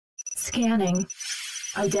Scanning.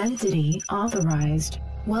 Identity authorized.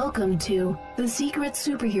 Welcome to the Secret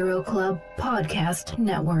Superhero Club Podcast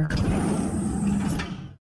Network.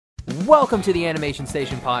 Welcome to the Animation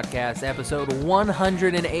Station Podcast, episode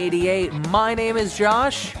 188. My name is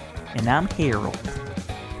Josh. And I'm Harold.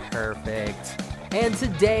 Perfect. And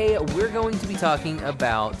today we're going to be talking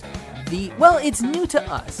about it's new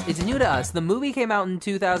to us. It's new to us. The movie came out in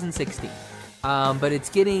 2016. But it's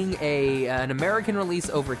getting an American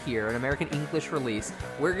release over here, an American English release.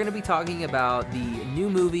 We're going to be talking about the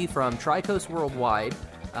new movie from TriCoast Worldwide,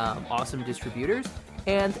 awesome distributors,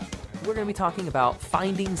 and we're going to be talking about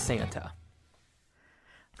Finding Santa.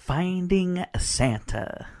 Finding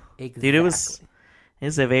Santa. Exactly. Dude, it was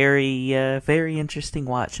a very interesting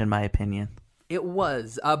watch, in my opinion. It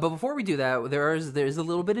was. But before we do that, there's a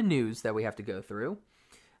little bit of news that we have to go through.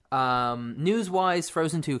 News-wise,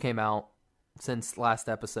 Frozen 2 came out since last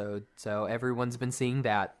episode, so everyone's been seeing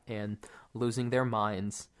that and losing their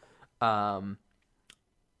minds. Charlie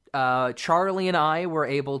and I were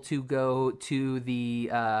able to go to the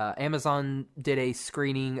Amazon did a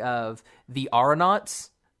screening of the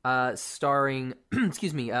Aeronauts, starring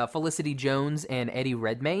Felicity Jones and Eddie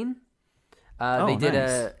Redmayne. They did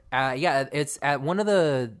nice. It's at one of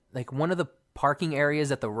the parking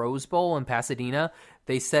areas at the Rose Bowl in Pasadena.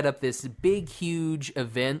 They set up this big, huge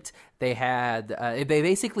event. They had they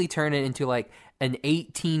basically turned it into like an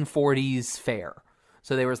 1840s fair.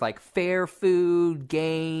 So there was like fair food,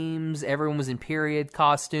 games. Everyone was in period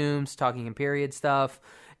costumes, talking in period stuff.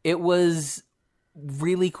 It was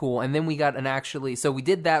really cool. And then we got so we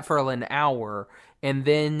did that for an hour. And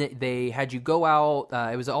then they had you go out.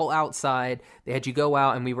 It was all outside. They had you go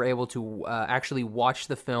out, and we were able to actually watch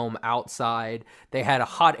the film outside. They had a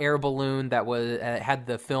hot air balloon that had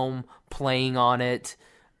the film playing on it.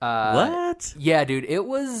 What? Yeah, dude. It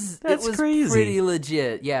was crazy. Pretty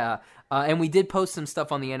legit. Yeah. And we did post some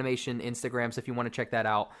stuff on the animation Instagram, so if you want to check that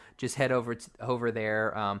out, just head over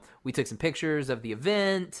there. We took some pictures of the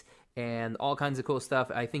event and all kinds of cool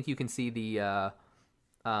stuff. I think you can see the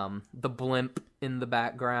blimp in the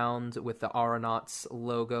background with the Aeronauts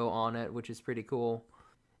logo on it, which is pretty cool.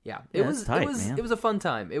 Yeah, it was a fun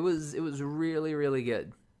time. It was really, really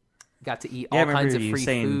good. Got to eat all kinds of free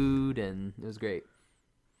food, and it was great.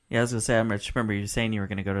 Yeah, I was gonna say, I just remember you saying you were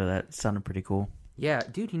gonna go to that. It sounded pretty cool. Yeah,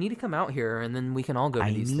 dude, you need to come out here, and then we can all go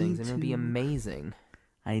to these things, and it'll be amazing.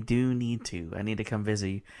 I do need to. I need to come visit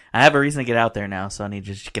you. I have a reason to get out there now, so I need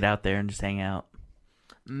to just get out there and just hang out.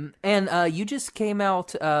 And you just came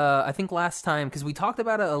out, I think last time, because we talked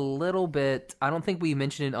about it a little bit. I don't think we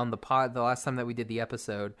mentioned it on the pod the last time that we did the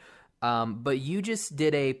episode. But you just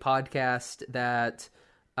did a podcast that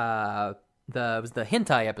was the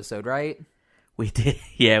hentai episode, right? We did.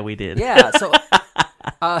 Yeah, we did. Yeah. So,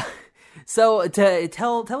 so to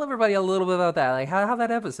tell everybody a little bit about that, like how that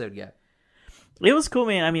episode go. It was cool,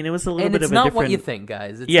 man. I mean, it was a little bit of a different. And it's not what you think,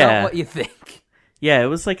 guys. It's not what you think. Yeah, it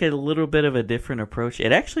was like a little bit of a different approach.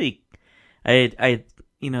 It actually, I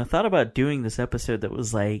thought about doing this episode that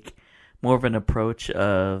was like more of an approach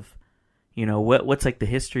of, what's like the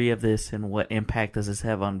history of this and what impact does this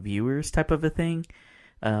have on viewers type of a thing.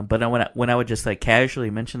 But when I would just like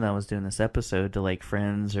casually mention that I was doing this episode to like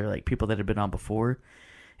friends or like people that had been on before,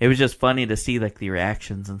 it was just funny to see like the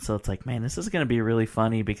reactions. And so it's like, man, this is going to be really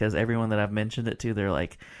funny because everyone that I've mentioned it to, they're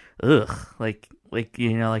like, ugh, like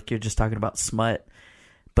you're just talking about smut.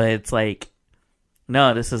 But it's like,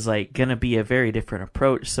 no, this is like going to be a very different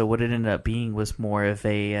approach. So what it ended up being was more of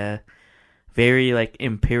a very like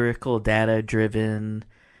empirical data driven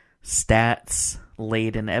stats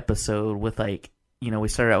laden episode with like, we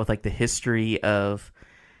started out with like the history of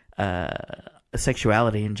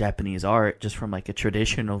sexuality in Japanese art just from like a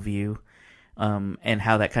traditional view, and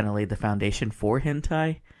how that kind of laid the foundation for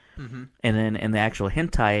hentai. Mm-hmm. And then in the actual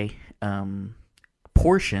hentai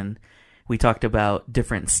portion, we talked about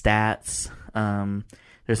different stats.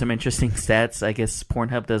 There's some interesting stats. I guess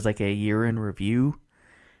Pornhub does like a year in review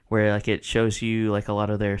where like it shows you like a lot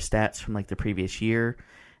of their stats from like the previous year.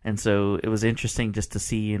 And so it was interesting just to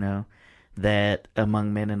see, that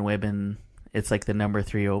among men and women, it's like the number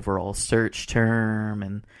 3 overall search term,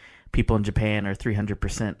 and people in Japan are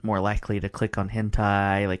 300% more likely to click on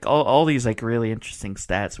hentai. Like all these like really interesting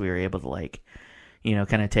stats we were able to like,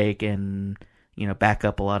 kind of take and, back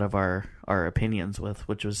up a lot of our opinions with,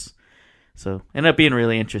 which was, so ended up being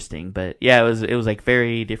really interesting. But yeah, it was like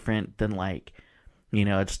very different than like,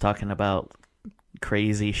 just talking about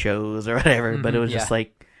crazy shows or whatever. But it was just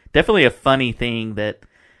like definitely a funny thing that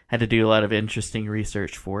had to do a lot of interesting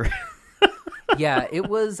research for. Yeah, it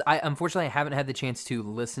was. Unfortunately, I haven't had the chance to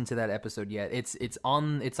listen to that episode yet. It's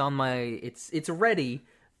ready.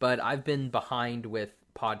 but I've been behind with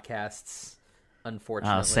podcasts,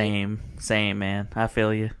 unfortunately. Same, man. I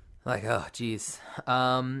feel you. Like, oh, geez.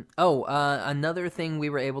 Another thing we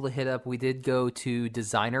were able to hit up, we did go to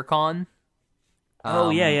DesignerCon.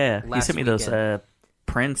 Yeah. You sent me weekend. those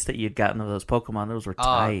prints that you'd gotten of those Pokemon. Those were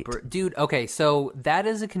tight. Dude, okay, so that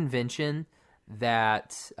is a convention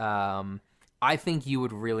that I think you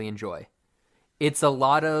would really enjoy. It's a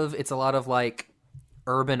lot of like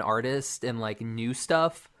urban artists and like new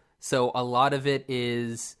stuff. So a lot of it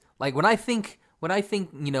is like when I think,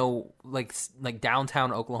 like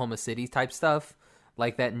downtown Oklahoma City type stuff,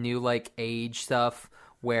 like that new like age stuff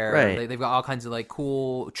where they've got all kinds of like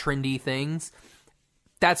cool trendy things.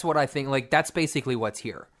 That's what I think. Like that's basically what's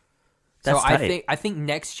here. That's so tight. I think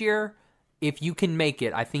next year, if you can make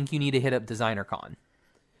it, I think you need to hit up DesignerCon.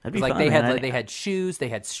 That'd be like fun, they man. had they had shoes, they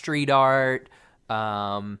had street art,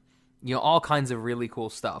 all kinds of really cool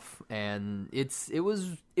stuff, and it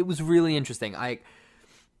was really interesting.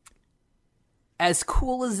 As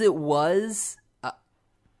cool as it was,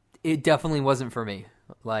 it definitely wasn't for me.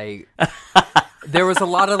 Like, there was a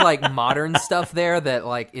lot of like modern stuff there that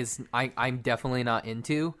like I'm definitely not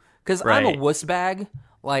into because I'm a wuss bag.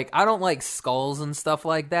 Like, I don't like skulls and stuff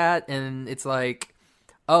like that, and it's like,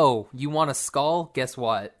 oh, you want a skull? Guess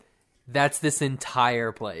what? That's this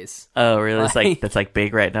entire place. Oh, really? That's like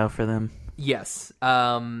big right now for them. Yes.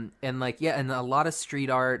 And a lot of street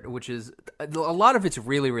art, which is a lot of it's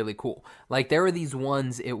really, really cool. Like there were these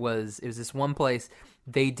ones, it was this one place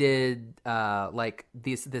they did like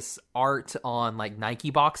this art on like Nike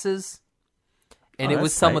boxes. And it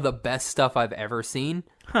was some of the best stuff I've ever seen.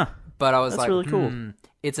 Huh. But I was That's like, really cool.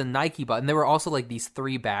 It's a Nike button. There were also like these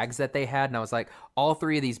 3 bags that they had, and I was like, all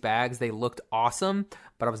 3 of these bags, they looked awesome,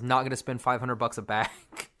 but I was not going to spend $500 a bag.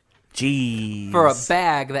 Jeez. For a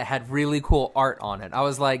bag that had really cool art on it. I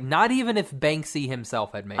was like, not even if Banksy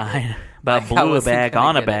himself had made it. But blew a bag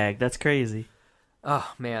on a bag. That's crazy.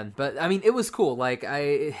 Oh, man. But, I mean, it was cool. Like,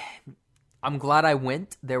 I'm glad I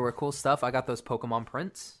went. There were cool stuff. I got those Pokemon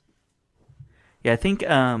prints. Yeah,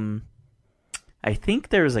 I think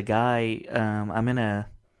there's a guy, I'm in a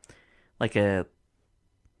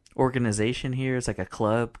organization here. It's like a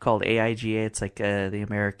club called AIGA. It's like the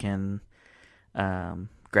American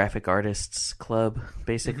Graphic Artists Club,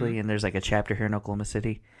 basically. And there's like a chapter here in Oklahoma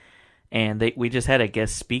City. And we just had a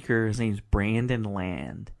guest speaker. His name's Brandon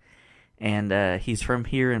Land. And he's from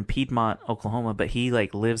here in Piedmont, Oklahoma, but he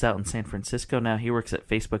like lives out in San Francisco now. He works at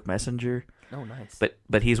Facebook Messenger. Oh, nice.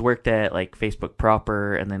 But he's worked at like Facebook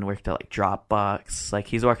proper, and then worked at like Dropbox. Like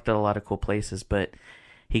he's worked at a lot of cool places, but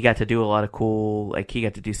he got to do a lot of cool, like he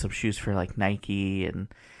got to do some shoes for like Nike and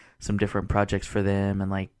some different projects for them,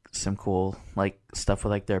 and like some cool like stuff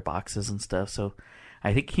with like their boxes and stuff. So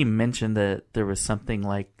I think he mentioned that there was something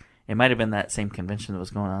like, it might have been that same convention that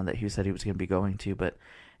was going on that he said he was going to be going to, but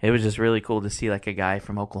it was just really cool to see like a guy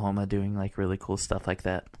from Oklahoma doing like really cool stuff like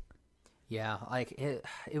that. Yeah, like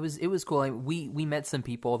it was cool. Like, we met some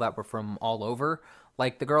people that were from all over.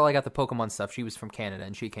 Like the girl I got the Pokemon stuff, she was from Canada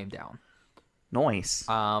and she came down. Nice.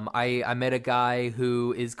 I met a guy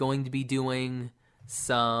who is going to be doing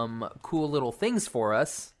some cool little things for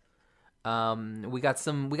us. We got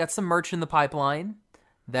some merch in the pipeline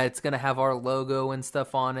that's gonna have our logo and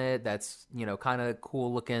stuff on it. That's kind of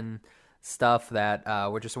cool looking stuff that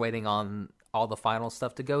we're just waiting on all the final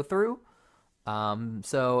stuff to go through.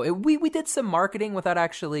 So we did some marketing without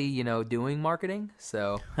actually, doing marketing.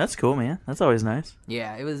 So that's cool, man. That's always nice.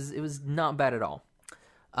 Yeah, it was not bad at all.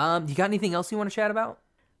 You got anything else you want to chat about?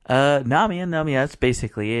 No, man. That's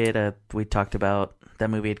basically it. We talked about that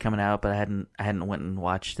movie had coming out, but I hadn't went and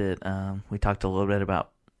watched it. We talked a little bit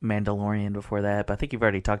about Mandalorian before that, but I think you've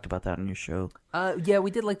already talked about that on your show. Yeah, we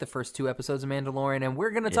did like the first 2 episodes of Mandalorian, and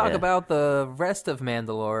we're going to talk about the rest of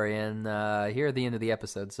Mandalorian here at the end of the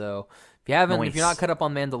episode. So if you're not caught up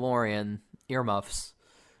on Mandalorian, earmuffs.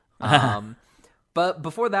 But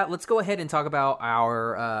before that, let's go ahead and talk about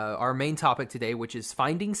our main topic today, which is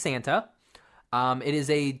Finding Santa. It is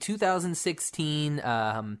a 2016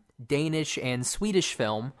 Danish and Swedish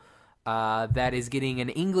film that is getting an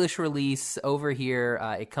English release over here.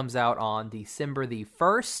 It comes out on December the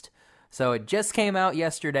 1st, so it just came out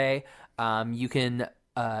yesterday. It's going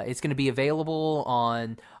to be available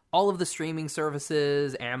on all of the streaming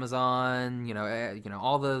services, Amazon,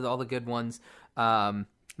 all the good ones.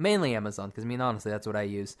 Mainly Amazon, because honestly, that's what I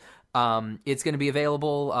use. It's going to be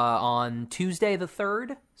available on Tuesday the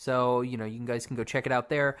 3rd, so you guys can go check it out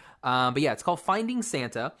there. But yeah, it's called Finding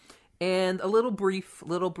Santa, and a little brief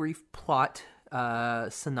plot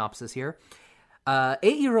synopsis here.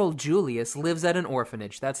 8-year-old Julius lives at an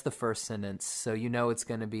orphanage. That's the first sentence, so you know it's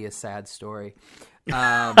going to be a sad story.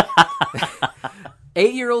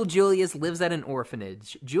 8-year-old Julius lives at an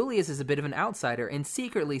orphanage. Julius is a bit of an outsider and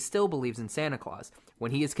secretly still believes in Santa Claus.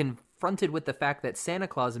 When he is confronted with the fact that Santa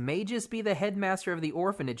Claus may just be the headmaster of the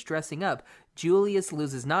orphanage dressing up, Julius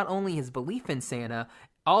loses not only his belief in Santa,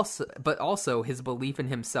 but also his belief in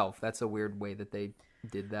himself. That's a weird way that they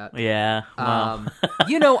did that. Yeah. Wow.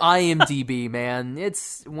 IMDb, man.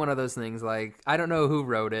 It's one of those things, like, I don't know who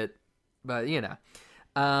wrote it, but, he not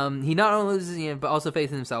only loses, but also faith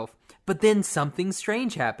in himself. But then something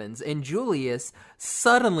strange happens, and Julius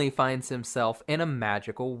suddenly finds himself in a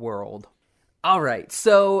magical world. All right,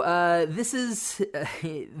 so this is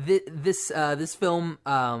this film.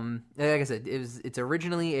 Like I said, it's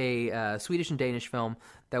originally a Swedish and Danish film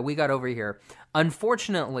that we got over here.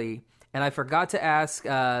 Unfortunately, and I forgot to ask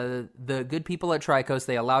the good people at TriCoast.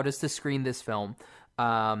 They allowed us to screen this film.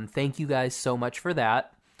 Thank you guys so much for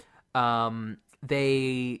that. I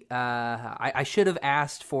should have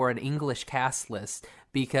asked for an English cast list,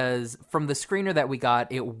 because from the screener that we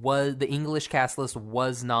got, the English cast list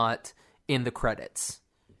was not in the credits.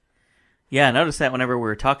 Yeah, I noticed that whenever we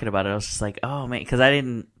were talking about it. I was just like, oh man, because I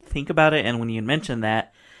didn't think about it, and when you mentioned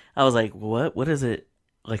that, I was like, what is it?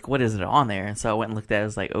 Like, what is it on there? And so I went and looked at it. I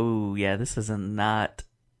was like, oh yeah, this is not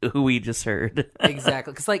who we just heard.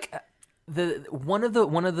 Exactly, because like one of the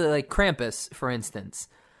like Krampus, for instance,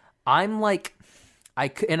 I'm like, I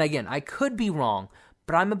could be wrong,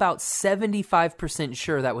 but I'm about 75%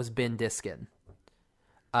 sure that was Ben Diskin.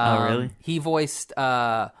 Oh really? He voiced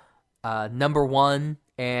number 1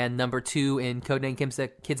 and number 2 in Codename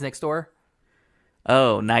Kids Next Door.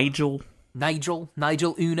 Oh, Nigel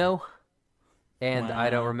Uno. And wow. I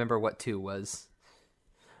don't remember what 2 was.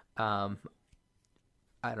 I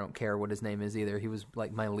don't care what his name is either. He was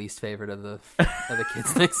like my least favorite of the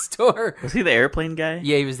Kids Next Door. Was he the airplane guy?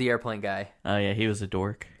 Yeah, he was the airplane guy. Oh yeah, he was a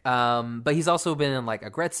dork. But he's also been in like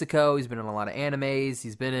Agretsuko. He's been in a lot of animes.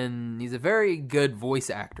 He's a very good voice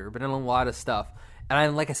actor. Been in a lot of stuff.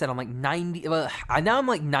 And like I said, I'm like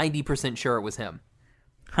 90% sure it was him.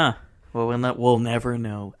 Huh. Well, we'll never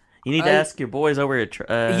know. You need to ask your boys over at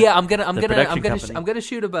yeah, I'm gonna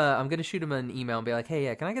shoot him an email and be like, hey,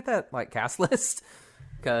 yeah, can I get that like cast list?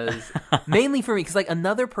 Because mainly for me, because like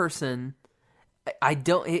another person, I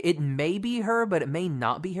don't. It may be her, but it may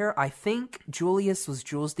not be her. I think Julius was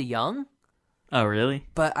Jules DeYoung. Oh, really?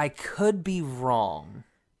 But I could be wrong.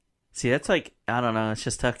 See, that's like, I don't know. It's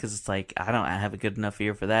just tough because it's like I don't have a good enough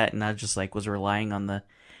ear for that, and I just like was relying on the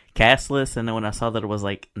cast list, and then when I saw that it was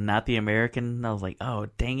like not the American, I was like, oh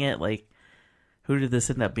dang it, like who did this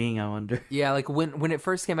end up being, I wonder? Yeah, like when it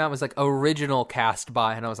first came out, it was like original cast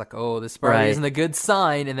by, and I was like, oh, this probably isn't a good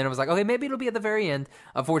sign, and then it was like, okay, maybe it'll be at the very end.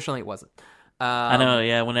 Unfortunately, it wasn't. I know,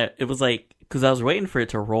 yeah, when it was like, because I was waiting for it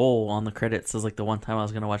to roll on the credits. It was like the one time I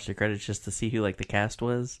was going to watch the credits just to see who like the cast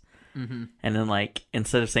was. Mm-hmm. And then like,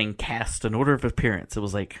 instead of saying cast in order of appearance, it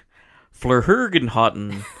was like Fleur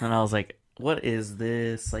Hergenhotten, and I was like, what is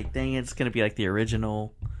this? Like, dang it, it's going to be like the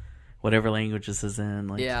original, whatever language this is in.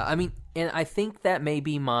 Like, yeah, I mean, and I think that may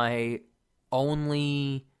be my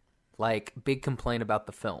only like big complaint about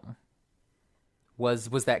the film was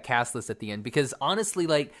that cast list at the end, because honestly,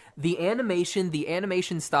 like the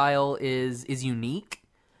animation style is unique,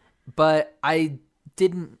 but I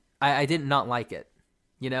did not like it.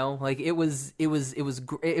 You know, like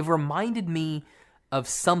it reminded me of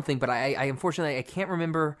something, but I unfortunately I can't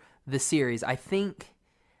remember the series. I think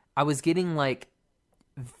I was getting like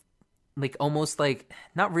almost like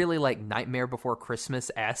not really like Nightmare Before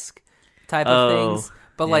Christmas-esque type of things,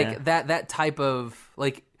 but yeah, like that type of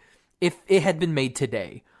like if it had been made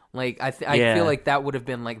today, like I feel like that would have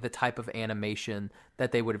been like the type of animation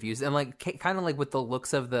that they would have used, and like kind of like with the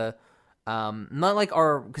looks of the not like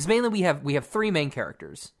because mainly we have 3 main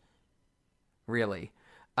characters, really,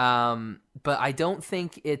 but I don't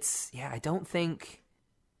think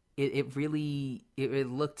it really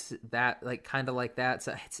looked that like kind of like that.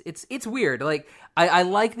 So it's weird. Like I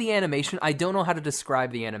like the animation. I don't know how to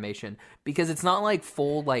describe the animation because it's not like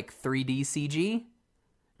full like 3D CG.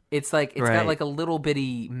 It's like it's got like a little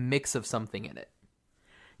bitty mix of something in it.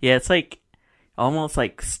 Yeah, it's like almost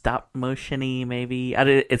like stop motion-y maybe.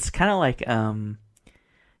 It's kind of like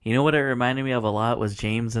you know what it reminded me of a lot was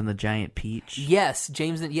James and the Giant Peach. Yes,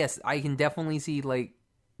 yes, I can definitely see like,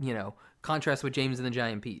 you know, contrast with James and the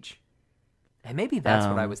Giant Peach. And maybe that's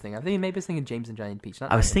what I was thinking. I think maybe I was thinking James and Giant Peach.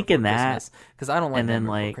 I was thinking that because I don't like. And then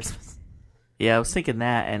like Christmas. Yeah, I was thinking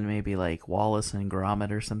that, and maybe like Wallace and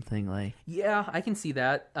Gromit or something like. Yeah, I can see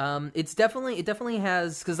that. It definitely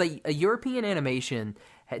has, because like a European animation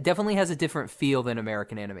definitely has a different feel than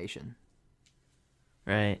American animation.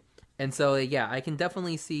 Right. And so, yeah, I can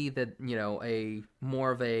definitely see that, a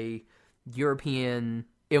more of a European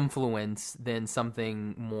influence than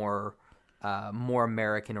something more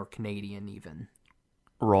American or Canadian even.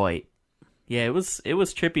 Right. Yeah, it was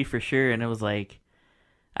trippy for sure, and it was like,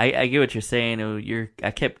 I get what you're saying.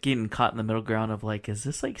 I kept getting caught in the middle ground of like, is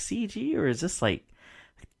this like CG or is this like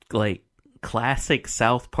classic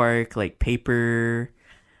South Park, like paper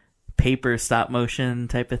stop motion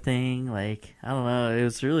type of thing? Like, I don't know. It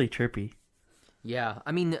was really trippy. Yeah,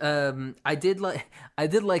 I mean, I did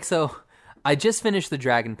like. So, I just finished the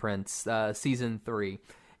Dragon Prince season 3,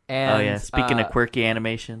 and oh yeah, speaking of quirky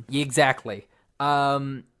animation, exactly.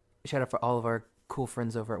 Shout out for all of our cool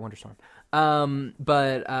friends over at Wonderstorm.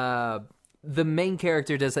 But the main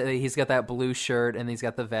character he's got that blue shirt and he's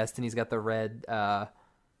got the vest and he's got the red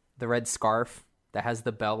scarf that has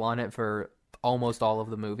the bell on it for almost all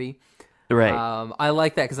of the movie. Right. I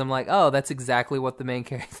like that because I'm like, oh, that's exactly what the main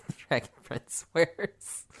character in Dragon Prince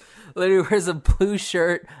wears. Literally wears a blue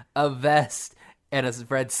shirt, a vest, and a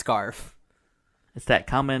red scarf. It's that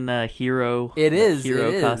common hero. It is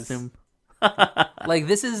costume. Like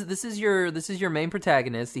this is your main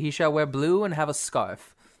protagonist. He shall wear blue and have a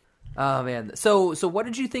scarf. Oh man. So what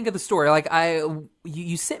did you think of the story? Like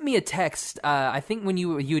you sent me a text. I think when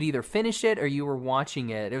you had either finished it or you were watching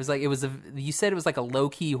it. It was like you said it was like a low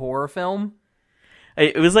key horror film.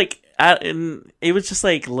 It was like it was just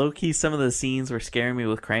like low key. Some of the scenes were scaring me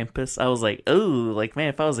with Krampus. I was like, oh, like man,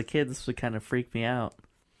 if I was a kid, this would kind of freak me out.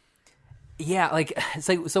 Yeah, like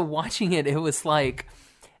so watching it, it was like.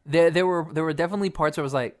 There were definitely parts where I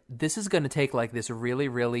was like, this is going to take like this really,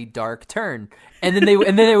 really dark turn. And then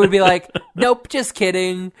they would be like, nope, just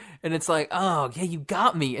kidding. And it's like, oh yeah, you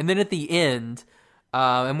got me. And then at the end,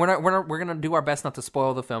 and we're going to do our best not to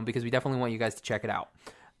spoil the film because we definitely want you guys to check it out.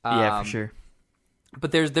 Yeah, for sure.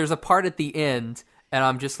 But there's a part at the end and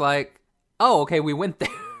I'm just like, oh, okay, we went there.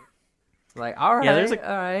 Like, all right. Yeah,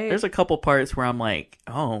 all right. There's a couple parts where I'm like,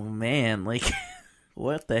 oh man, like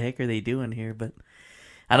what the heck are they doing here? But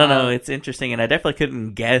I don't know. It's interesting, and I definitely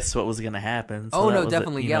couldn't guess what was going to happen. So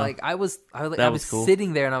definitely. Yeah, like I was cool.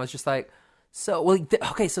 Sitting there, and I was just like, so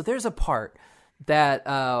okay. So there's a part that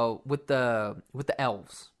with the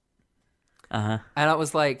elves, and I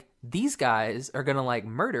was like, these guys are gonna like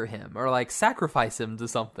murder him or like sacrifice him to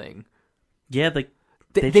something. Yeah, like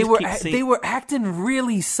they were acting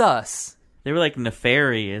really sus. They were like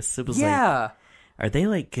nefarious. It was like, are they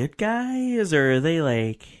like good guys or are they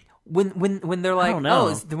like? When they're like,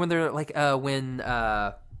 when they're like,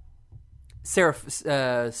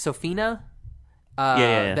 Sophina,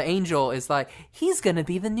 the angel is like, he's gonna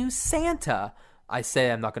be the new Santa. I say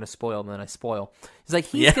I'm not gonna spoil, and then I spoil. He's like,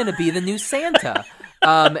 he's gonna be the new Santa.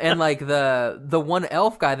 And like the one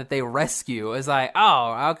elf guy that they rescue is like,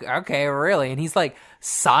 oh, okay, really? And he's like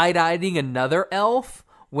side-eyeing another elf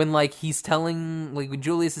when like when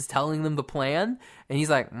Julius is telling them the plan, and he's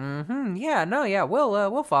like,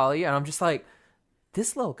 we'll follow you. And I'm just like,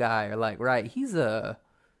 this little guy, or like, right, he's gonna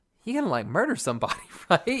like murder somebody,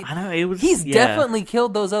 right? I know he's definitely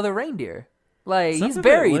killed those other reindeer. Like he's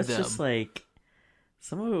buried them. Just like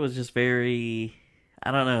some of it was just very,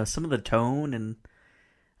 I don't know, some of the tone, and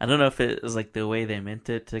I don't know if it was like the way they meant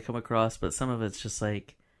it to come across, but some of it's just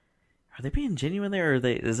like, are they being genuine there, or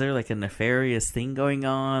is there like a nefarious thing going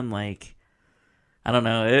on? Like, I don't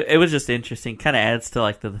know. It was just interesting. Kind of adds to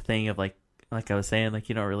like the thing of like I was saying, like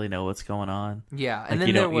you don't really know what's going on. Yeah, like, and then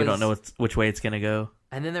you don't know which way it's gonna go.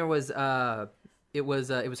 And then there was it was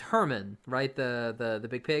Herman, right? The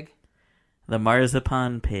big pig. The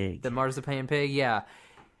marzipan pig. The marzipan pig, yeah.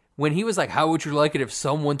 When he was like, how would you like it if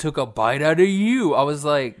someone took a bite out of you? I was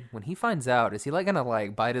like, when he finds out, is he like gonna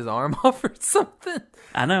like bite his arm off or something?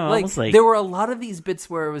 I know. Like, there were a lot of these bits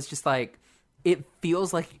where it was just like, it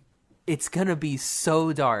feels like it's gonna be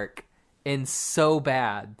so dark and so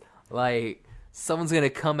bad. Like someone's gonna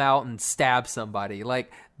come out and stab somebody.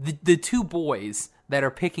 Like the two boys that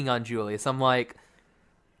are picking on Julius, I'm like,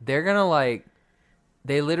 they're gonna like.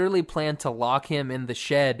 They literally plan to lock him in the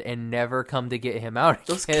shed and never come to get him out again.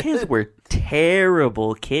 Those kids were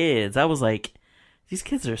terrible kids. I was like, these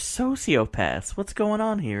kids are sociopaths. What's going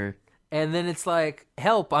on here? And then it's like,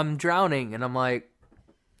 help, I'm drowning. And I'm like,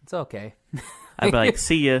 it's okay. I'd be like,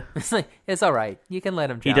 see ya. It's like, it's all right. You can let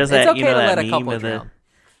him drown. He does that, it's okay to that let a couple drown.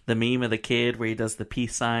 The meme of the kid where he does the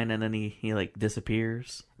peace sign and then he like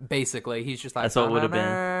disappears. Basically, he's just like, that's what it would have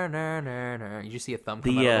been. You just see a thumb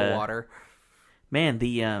come out of the water. Man,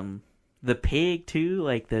 the pig too,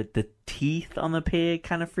 like the teeth on the pig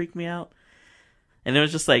kind of freaked me out. And it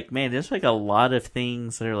was just like, man, there's like a lot of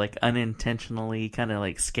things that are like unintentionally kind of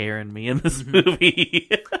like scaring me in this movie.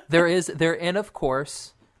 And of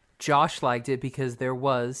course, Josh liked it because there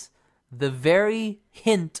was the very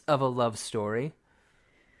hint of a love story.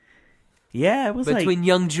 Yeah, it was between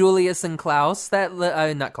young Julius and Klaus. That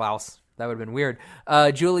not Klaus. That would have been weird.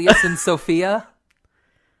 Julius and Sophia.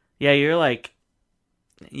 Yeah, you're like,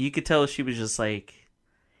 you could tell she was just like,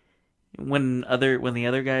 when the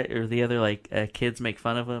other guy or the other like kids make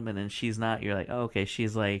fun of him, and then she's not. You're like, oh, okay,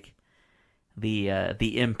 she's like the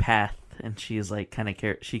empath, and she's like kind of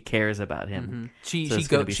she cares about him. She goes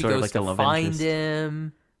to find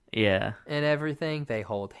him. Yeah, and everything. They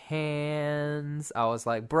hold hands. I was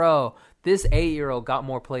like, bro, this 8-year-old got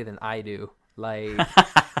more play than I do. Like,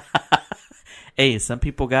 hey, some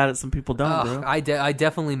people got it, some people don't, bro. I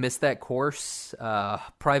definitely missed that course.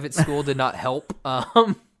 Private school did not help.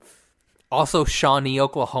 Also, Shawnee,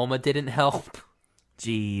 Oklahoma didn't help.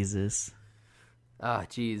 Jesus. Ah,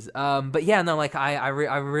 jeez. But yeah, no, like I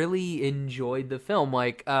really enjoyed the film.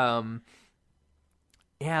 Like, yeah,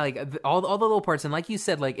 like all the little parts, and like you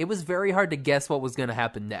said, like it was very hard to guess what was going to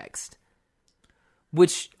happen next.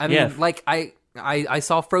 Which I mean, like I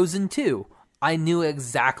saw Frozen 2. I knew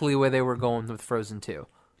exactly where they were going with Frozen 2.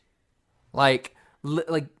 Like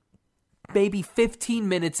maybe 15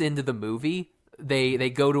 minutes into the movie, they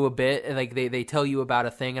go to a bit and like they tell you about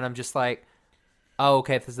a thing, and I'm just like, oh,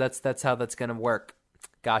 okay, that's how that's gonna work.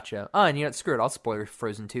 Gotcha. Oh, and you know what? Screw it. I'll spoil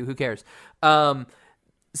Frozen 2. Who cares?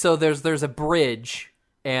 So there's a bridge,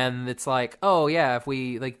 and it's like, oh yeah, if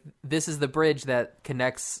we like, this is the bridge that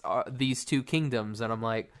connects these two kingdoms, and I'm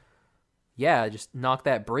like, yeah, just knock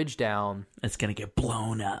that bridge down. It's gonna get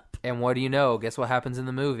blown up. And what do you know? Guess what happens in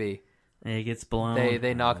the movie? It gets blown.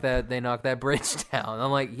 They knock that bridge down.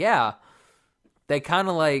 I'm like, yeah. They kind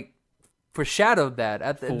of like foreshadowed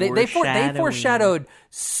that. They foreshadowed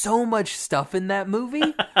so much stuff in that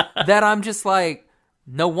movie that I'm just like,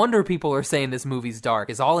 no wonder people are saying this movie's dark.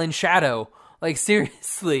 It's all in shadow. Like,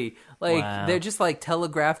 seriously. Like, wow. They're just like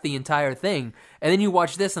telegraphed the entire thing. And then you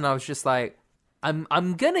watch this and I was just like,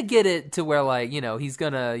 I'm gonna get it to where, like, you know, he's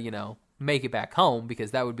gonna, you know, make it back home,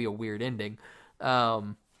 because that would be a weird ending.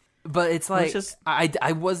 But it's like,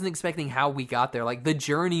 I wasn't expecting how we got there. Like, the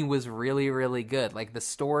journey was really, really good. Like, the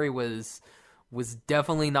story was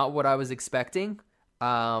definitely not what I was expecting.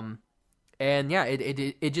 And yeah,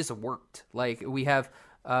 it just worked. Like, we have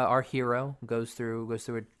our hero goes through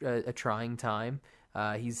a trying time.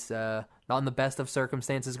 He's not in the best of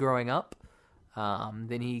circumstances growing up.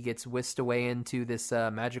 Then he gets whisked away into this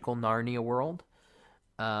magical Narnia world.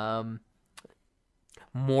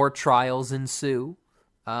 More trials ensue.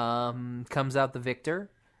 Comes out the victor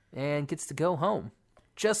and gets to go home,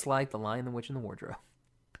 just like The Lion, the Witch, and the Wardrobe.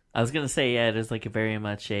 I was gonna say, yeah, it is like very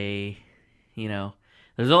much a, you know,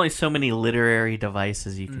 there's only so many literary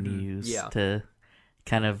devices you can use to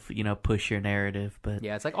kind of, you know, push your narrative, but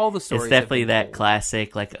yeah, it's like all the stories. It's definitely that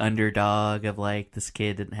classic like underdog of like, this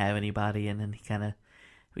kid didn't have anybody, and then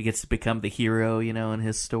he gets to become the hero, you know, in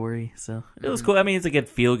his story. So it was cool. I mean, it's a good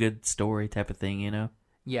feel good story type of thing, you know.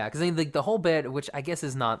 Yeah, because I mean, the whole bit, which I guess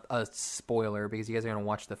is not a spoiler because you guys are going to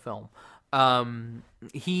watch the film.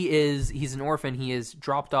 He's an orphan. He is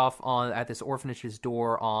dropped off at this orphanage's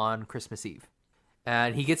door on Christmas Eve,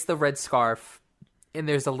 and he gets the red scarf, and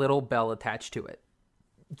there's a little bell attached to it.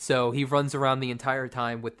 So he runs around the entire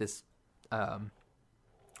time with the scarf,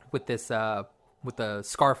 with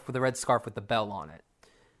the red scarf with the bell on it.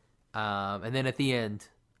 And then at the end,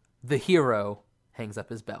 the hero hangs up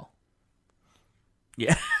his bell.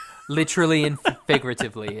 Yeah. Literally and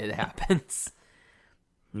figuratively, it happens.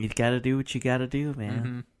 You gotta do what you gotta do, man.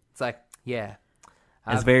 Mm-hmm. It's like, yeah.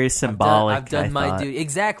 It's very symbolic. I've done my duty.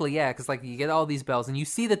 Exactly, yeah, because like you get all these bells, and you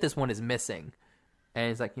see that this one is missing. And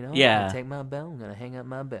it's like, you know, I'm going to take my bell, I'm going to hang up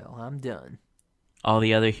my bell. I'm done. All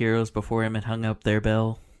the other heroes before him had hung up their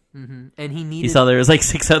bell. Mm-hmm. And he needed... You saw there was like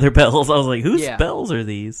 6 other bells. I was like, whose bells are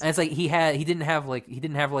these? And it's like he didn't have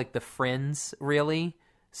the friends, really.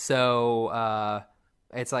 So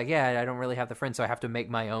it's like, yeah, I don't really have the friends, so I have to make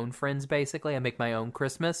my own friends, basically. I make my own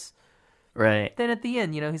Christmas. Right. Then at the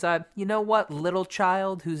end, you know, he's like, you know what, little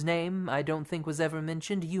child whose name I don't think was ever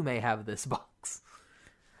mentioned, you may have this box.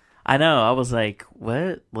 I know. I was like,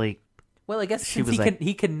 what? Like, well, I guess since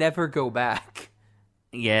he can never go back.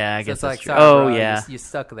 Yeah, I guess it's that's like, true. Sorry, bro, yeah, you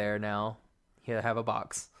stuck there now. You have a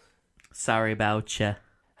box. Sorry about you.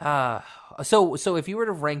 So if you were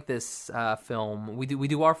to rank this film, we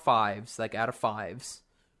do our 5s, like out of 5s.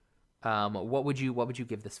 What would you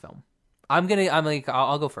give this film?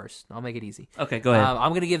 I'll go first. I'll make it easy. Okay, go ahead.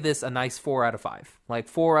 I'm gonna give this a nice 4 out of 5, like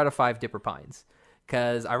 4 out of 5 Dipper Pines,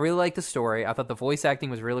 because I really liked the story. I thought the voice acting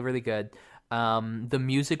was really, really good. The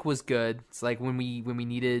music was good. It's like when we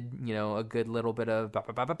needed, a good little bit of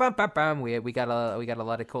we got a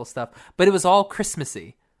lot of cool stuff. But it was all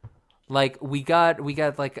Christmassy. Like we got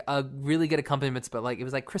like a really good accompaniments, but like it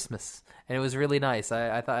was like Christmas, and it was really nice.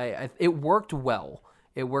 I thought it worked well.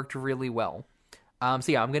 It worked really well. So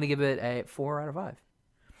yeah, I'm gonna give it a 4 out of 5.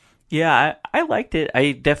 Yeah, I liked it.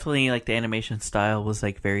 I definitely like the animation style was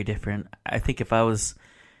like very different. I think if I was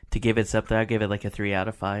to give it something, I'd give it like a 3 out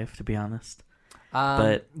of 5, to be honest.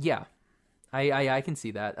 But yeah, I can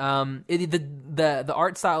see that. The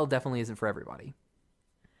art style definitely isn't for everybody.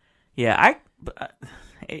 Yeah,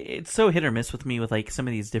 it's so hit or miss with me with like some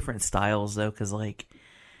of these different styles though, because like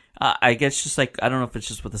I guess just like I don't know if it's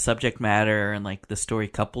just with the subject matter and like the story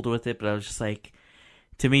coupled with it, but I was just like,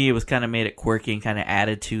 to me it was kind of made it quirky and kind of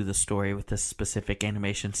added to the story with this specific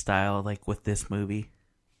animation style, like with this movie.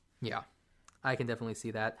 Yeah, I can definitely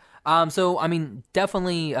see that. So I mean,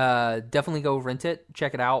 definitely go rent it,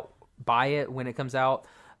 check it out, buy it when it comes out.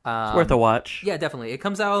 It's worth a watch. Yeah, definitely. It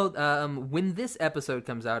comes out when this episode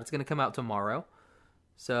comes out. It's going to come out tomorrow.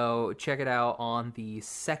 So check it out on the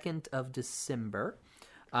 2nd of December.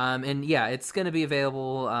 And yeah, it's going to be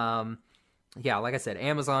available, like I said,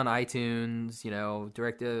 Amazon, iTunes,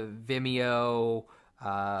 direct to Vimeo,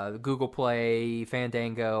 Google Play,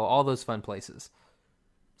 Fandango, all those fun places.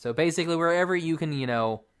 So basically wherever you can,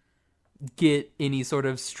 get any sort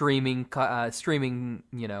of streaming,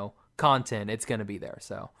 content, it's going to be there.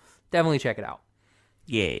 So definitely check it out.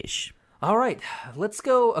 Yes. All right, let's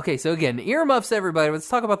go. Okay, so again, earmuffs, everybody. Let's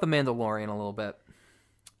talk about The Mandalorian a little bit.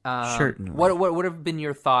 Certainly. What have been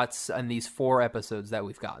your thoughts on these 4 episodes that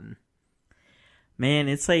we've gotten? Man,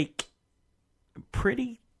 it's like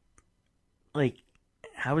pretty. Like,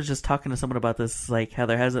 I was just talking to someone about this, like how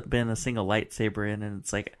there hasn't been a single lightsaber in, and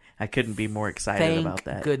it's like I couldn't be more excited about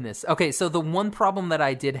that. Thank goodness. Okay, so the one problem that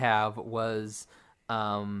I did have was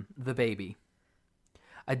the baby.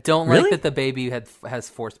 I don't like that the baby has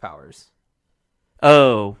force powers.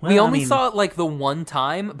 Oh, well, we only saw it like the one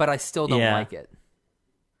time, but I still don't like it.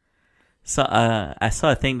 So I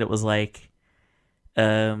saw a thing that was like,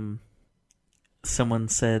 someone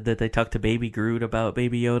said that they talked to Baby Groot about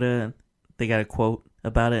Baby Yoda, and they got a quote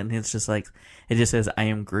about it, and it's just like, it just says, "I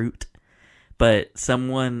am Groot." But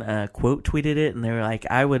someone quote tweeted it, and they were like,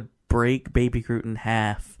 "I would break Baby Groot in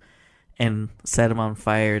half and set him on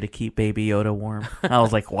fire to keep Baby Yoda warm." I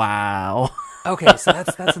was like, wow. Okay, so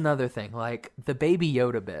that's another thing. Like, the Baby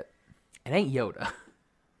Yoda bit, it ain't Yoda.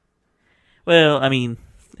 Well, I mean,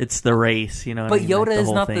 it's the race, you know. But Yoda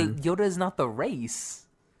like is not the race.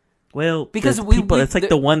 Well, because it's like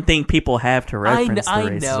the one thing people have to reference the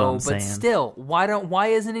race. I know, but still, why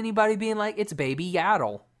isn't anybody being like, it's Baby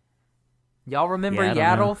Yaddle? Y'all remember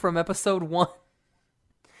Yaddle from episode 1?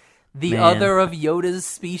 The other of Yoda's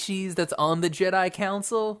species that's on the Jedi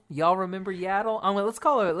Council. Y'all remember Yaddle? Let's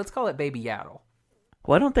call it Baby Yaddle.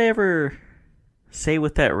 Why don't they ever say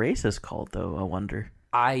what that race is called, though? I wonder.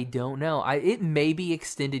 I don't know. It may be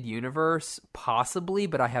extended universe, possibly,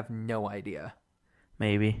 but I have no idea.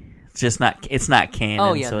 Maybe it's just not. It's not canon.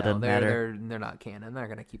 Oh yeah, so it doesn't matter. They're not canon. They're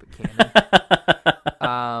gonna keep it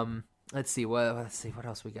canon. Let's see what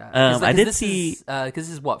else we got. I did see because this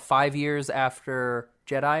is what 5 years after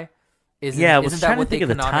Jedi. I was trying to think of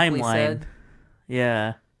the timeline. Said?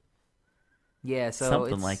 Yeah. Yeah, so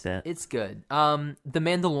something like that. It's good. The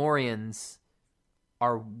Mandalorians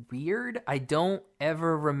are weird. I don't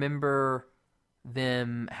ever remember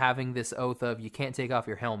them having this oath of you can't take off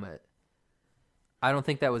your helmet. I don't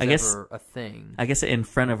think that was ever a thing. I guess in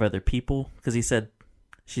front of other people, because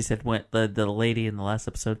she said when the lady in the last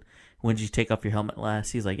episode, when did you take off your helmet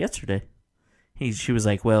last? He's like, yesterday. She was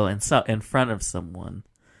like, well, in front of someone.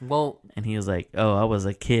 Well, and he was like, oh, I was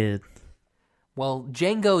a kid. Well,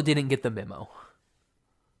 Django didn't get the memo.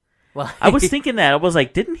 Like, I was thinking that. I was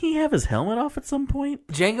like, didn't he have his helmet off at some point?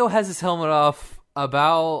 Django has his helmet off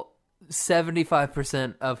about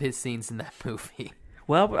 75% of his scenes in that movie.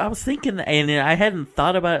 Well, I was thinking, and I hadn't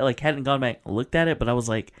thought about it, like hadn't gone back and looked at it, but I was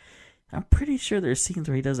like, I'm pretty sure there's scenes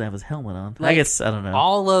where he doesn't have his helmet on. Like, I guess, I don't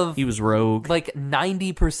know. He was rogue. Like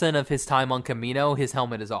 90% of his time on Camino, his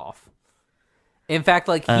helmet is off. In fact,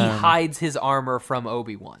 like he hides his armor from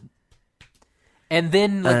Obi-Wan. And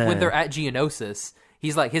then like when they're at Geonosis,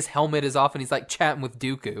 he's like, his helmet is off and he's like chatting with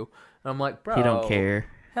Dooku. And I'm like, bro. He don't care.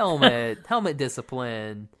 Helmet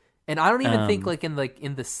discipline. And I don't even think like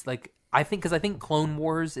in this, like, I think Clone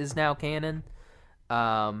Wars is now canon.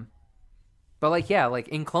 But like, yeah, like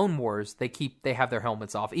in Clone Wars, they have their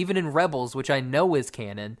helmets off. Even in Rebels, which I know is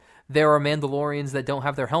canon, there are Mandalorians that don't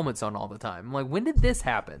have their helmets on all the time. I'm like, when did this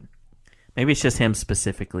happen? Maybe it's just him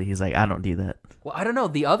specifically. He's like, I don't do that. Well, I don't know.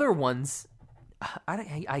 The other ones,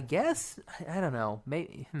 I guess, I don't know.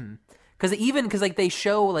 Maybe, Because like they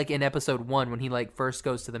show like in episode 1 when he like first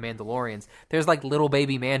goes to the Mandalorians, there's like little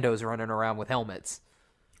baby Mandos running around with helmets.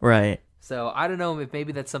 Right. So I don't know if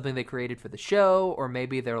maybe that's something they created for the show, or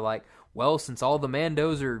maybe they're like, well, since all the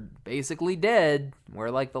Mandos are basically dead,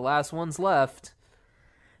 we're like the last ones left.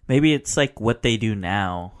 Maybe it's like what they do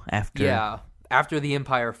now after. Yeah, after the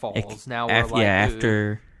Empire falls. Now we're like,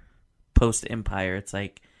 after post Empire, it's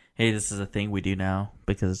like, hey, this is a thing we do now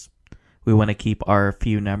because we want to keep our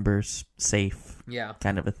few numbers safe. Yeah,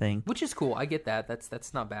 kind of a thing. Which is cool. I get that.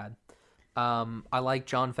 That's not bad. I like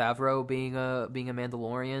Jon Favreau being a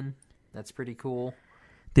Mandalorian. That's pretty cool.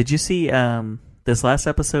 Did you see this last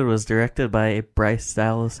episode was directed by Bryce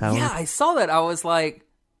Dallas Howard? Yeah, I saw that. I was like,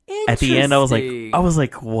 at the end, I was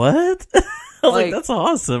like, what? I was like, that's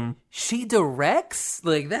awesome. She directs?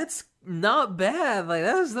 Like, that's not bad. Like,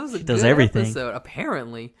 that was a good everything. episode.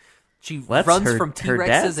 Apparently, she runs from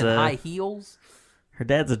T-Rexes in high heels. Her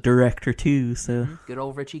dad's a director too, so good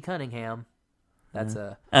old Richie Cunningham. That's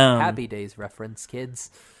a Happy Days reference,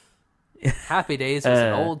 kids. Happy Days was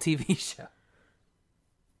an old TV show.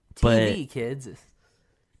 Kids.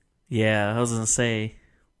 Yeah, I was gonna say,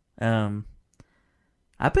 I've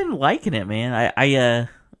been liking it, man.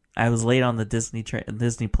 I was late on the Disney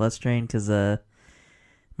Plus train because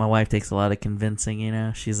my wife takes a lot of convincing. You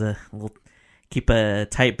know, she's keep a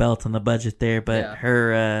tight belt on the budget there, but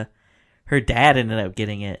her dad ended up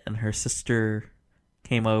getting it, and her sister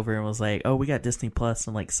came over and was like, "Oh, we got Disney Plus,"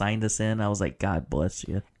 and like signed us in. I was like, "God bless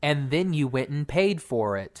you." And then you went and paid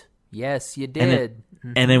for it. Yes, you did.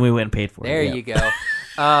 And then we went and paid for there it. There you go.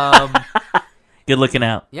 Good looking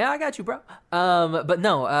out. Yeah, I got you, bro. But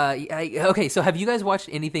no. Okay, so have you guys watched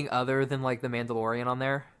anything other than like The Mandalorian on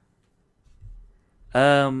there?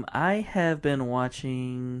 I have been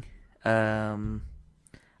watching.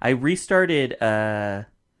 I restarted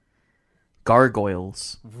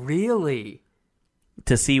Gargoyles. Really?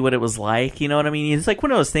 To see what it was like, you know what I mean? It's like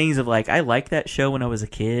one of those things of like, I liked that show when I was a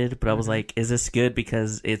kid, but I was like, is this good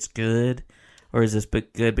because it's good, or is this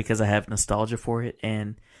good because I have nostalgia for it?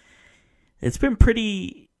 And it's been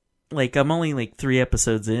pretty, like, I'm only like 3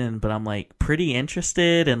 episodes in, but I'm like pretty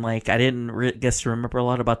interested, and like I didn't guess to remember a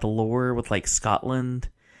lot about the lore with like Scotland,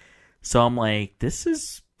 so I'm like, this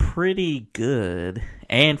is pretty good.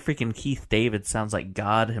 And freaking Keith David sounds like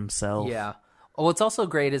God himself. Yeah. What's also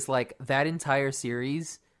great is like that entire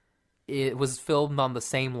series, it was filmed on the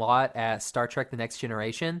same lot as Star Trek The Next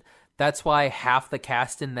Generation. That's why half the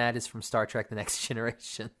cast in that is from Star Trek The Next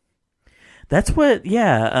Generation. That's what,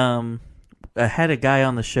 I had a guy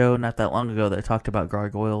on the show not that long ago that talked about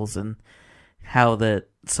Gargoyles and how that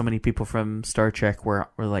so many people from Star Trek were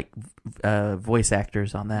like voice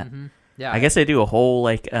actors on that. Mm-hmm. Yeah, I guess they do a whole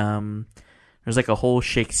like there's like a whole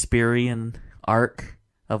Shakespearean arc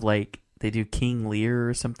of like they do King Lear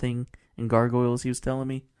or something in Gargoyles. He was telling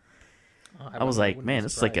me. I was like, man,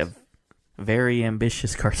 it's like a very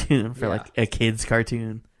ambitious cartoon for like a kid's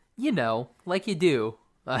cartoon. You know, like you do.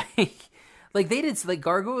 Like they did. Like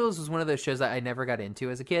Gargoyles was one of those shows that I never got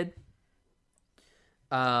into as a kid.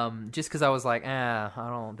 Just because I was like, I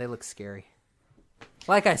don't. They look scary.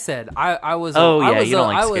 Like I said, I was.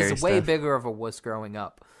 I was way bigger of a wuss growing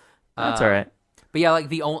up. That's all right. But yeah,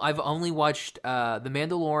 like I've only watched The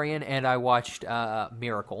Mandalorian, and I watched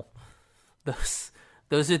Miracle. Those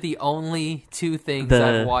are the only 2 things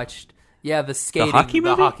I've watched. Yeah, the skating,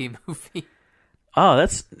 the hockey movie. Oh,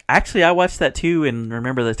 that's actually I watched that too, and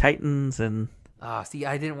Remember the Titans, and see,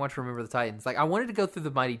 I didn't watch Remember the Titans. Like I wanted to go through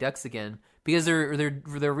the Mighty Ducks again because they're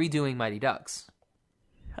redoing Mighty Ducks.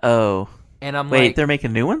 Oh, and I'm wait, like, they're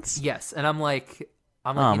making new ones? Yes, and I'm like,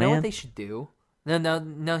 you know what they should do?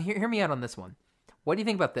 No, hear me out on this one. What do you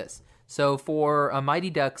think about this? So for a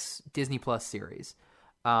Mighty Ducks Disney Plus series,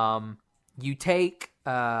 you take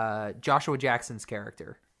Joshua Jackson's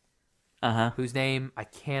character, whose name I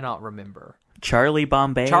cannot remember. Charlie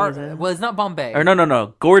Bombay? Well, it's not Bombay. Or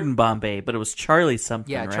no, Gordon Bombay, but it was Charlie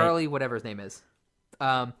something, yeah, right? Charlie, whatever his name is.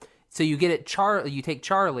 So you get it. You take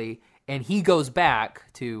Charlie, and he goes back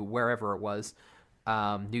to wherever it was,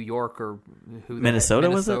 New York or Minnesota.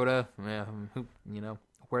 Was it? Yeah,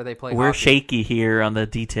 where they play. We're hockey. shaky here on the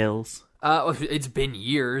details. It's been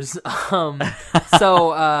years.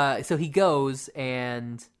 So he goes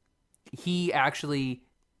and he actually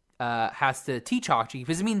has to teach hockey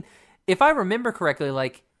because if I remember correctly,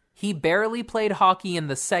 like he barely played hockey in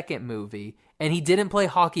the second movie, and he didn't play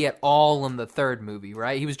hockey at all in the third movie,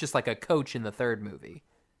 right? He was just like a coach in the third movie.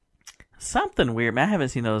 Something weird. Man, I haven't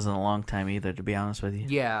seen those in a long time either, to be honest with you.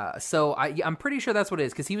 Yeah, so I'm pretty sure that's what it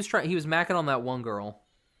is, because he was macking on that one girl,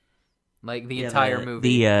 like the entire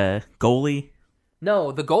movie. The goalie.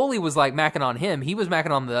 No, the goalie was like macking on him. He was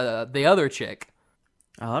macking on the other chick.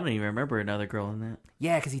 Oh, I don't even remember another girl in that.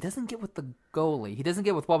 Yeah, because he doesn't get with the goalie. He doesn't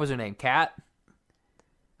get with, what was her name? Kat?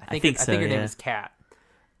 I think her name is Kat.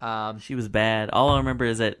 She was bad. All I remember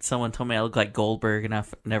is that someone told me I look like Goldberg, and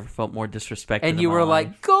I've never felt more disrespected. And you were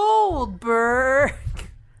like, Goldberg!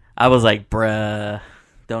 I was like, bruh,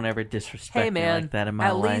 don't ever disrespect me like that in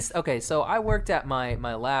my life. Least, okay, so I worked at my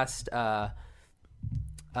last, well,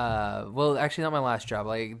 actually not my last job,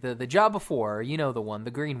 like the job before, you know the one,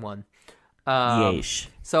 the green one. Yeesh.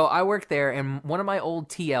 So I worked there, and one of my old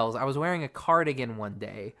TLs, I was wearing a cardigan one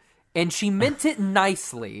day, and she meant it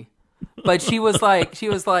nicely, but she was like,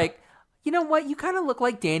 you know what? You kind of look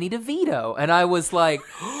like Danny DeVito. And I was like,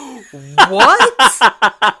 what?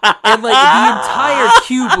 And like the entire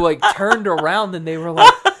cube like turned around, and they were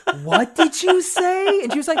like, what did you say?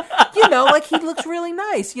 And she was like, you know, like he looks really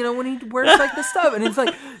nice, you know, when he wears like the stuff. And it's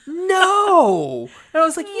like, no. And I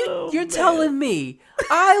was like, you're telling me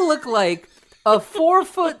I look like a 4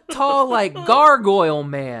 foot tall, like gargoyle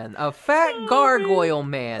man, a fat gargoyle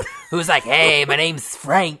man who's like, hey, my name's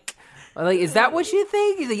Frank. I'm like, is that what you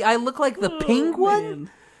think? He's like, I look like the penguin?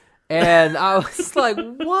 Man. And I was like,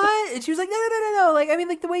 what? And she was like, no. Like, I mean,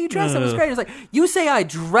 like, the way you dress up was great. I was like, you say I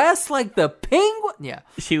dress like the penguin? Yeah.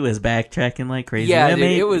 She was backtracking like crazy. Yeah, dude,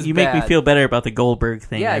 it was You bad. make me feel better about the Goldberg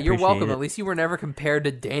thing. Yeah, I you're welcome. it. At least you were never compared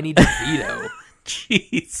to Danny DeVito.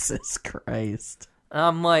 Jesus Christ. And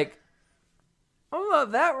I'm like, I'm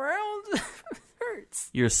not that round. It hurts.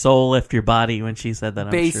 Your soul left your body when she said that,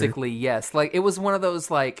 I'm Basically, sure. yes. Like, it was one of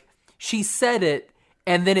those, like, she said it,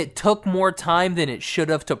 and then it took more time than it should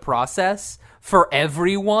have to process for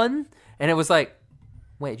everyone. And it was like,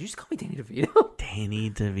 wait, did you just call me Danny DeVito? Danny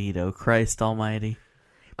DeVito, Christ almighty.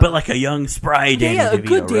 But like a young, spry Danny DeVito, a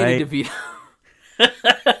good Danny right?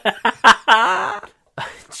 DeVito.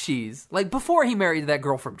 Jeez. Like, before he married that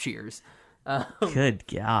girl from Cheers. Good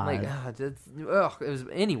God. Like, it was,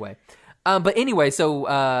 anyway. But anyway,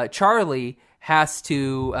 so Charlie has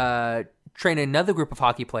to train another group of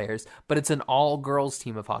hockey players, but it's an all-girls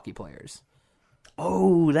team of hockey players.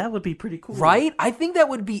 Oh, that would be pretty cool. Right? I think that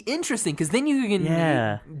would be interesting, because then you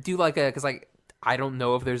can do like a, because like, I don't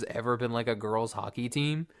know if there's ever been like a girls hockey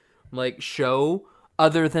team, like, show,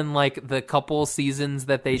 other than like the couple seasons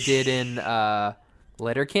that they did in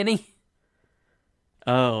Letterkenny.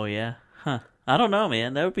 Oh, yeah. Huh. I don't know,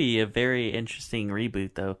 man. That would be a very interesting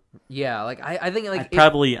reboot, though. Yeah, like I think like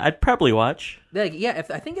I'd probably watch. Like, yeah,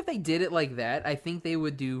 I think if they did it like that, I think they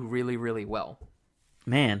would do really, really well.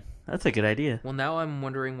 Man, that's a good idea. Well, now I'm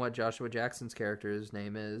wondering what Joshua Jackson's character's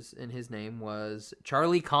name is, and his name was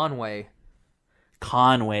Charlie Conway.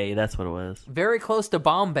 Conway, that's what it was. Very close to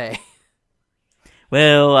Bombay.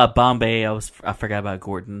 Well, Bombay, I forgot about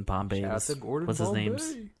Gordon Bombay. Shout out to Gordon what's Bombay.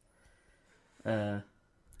 His name's?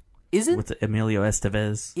 Isn't Emilio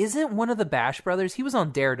Estevez? Isn't one of the Bash brothers? He was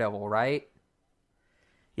on Daredevil, right?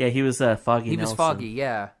 Yeah, he was Foggy. He was Nelson. Foggy,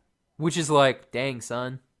 yeah. Which is like, dang,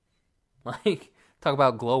 son. Like, talk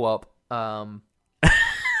about glow up.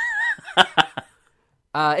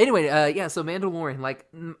 Anyway, yeah. So Mandalorian, like,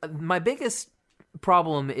 my biggest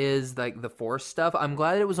problem is like the Force stuff. I'm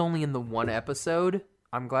glad it was only in the one episode.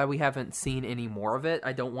 I'm glad we haven't seen any more of it.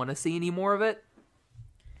 I don't want to see any more of it.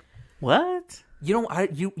 What? You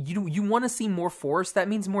don't. You want to see more Force? That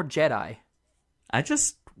means more Jedi. I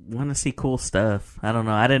just want to see cool stuff. I don't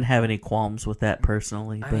know. I didn't have any qualms with that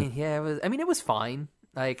personally. I mean, yeah, it was fine.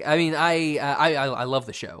 Like, I mean, I love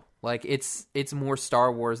the show. Like, it's more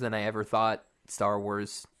Star Wars than I ever thought Star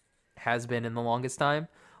Wars has been in the longest time.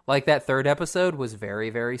 Like, that third episode was very,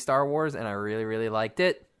 very Star Wars, and I really, really liked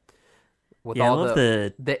it. With yeah, all I love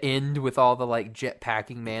the end with all the like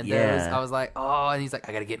jetpacking Mandos, yeah. I was like, oh, and he's like,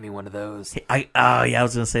 I gotta get me one of those. I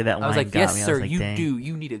was gonna say that line. I was like, got yes, me. sir, like, you dang. do.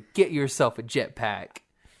 You need to get yourself a jetpack.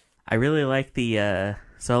 I really like the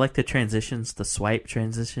so I like the transitions, the swipe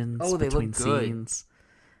transitions they between look good. scenes.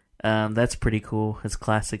 That's pretty cool. It's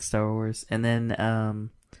classic Star Wars. And then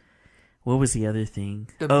what was the other thing?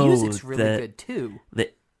 The music's really good too.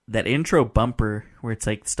 That intro bumper where it's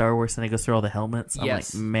like Star Wars and it goes through all the helmets. I'm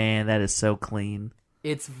Yes. like, man, that is so clean.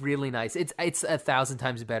 It's really nice. It's 1,000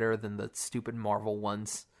 times better than the stupid Marvel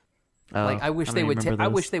ones. Oh, Like, I wish they would. I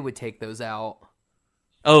wish they would take those out.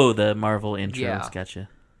 Oh, the Marvel intros. Yeah. Gotcha.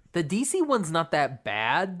 The DC one's not that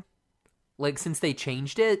bad. Like, since they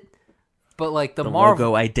changed it, but like the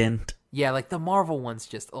Marvel logo ident. Yeah, like the Marvel one's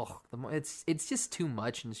just it's just too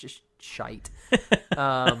much and it's just shite.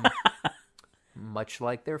 much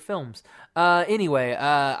like their films. Anyway,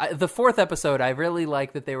 the fourth episode, I really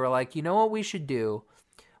like that they were like, you know what we should do?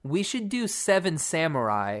 We should do 7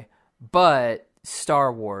 samurai, but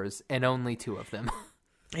Star Wars, and only 2 of them.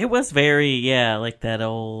 It was very, like that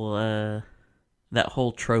whole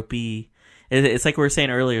tropey. It's like we were saying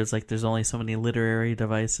earlier. It's like there's only so many literary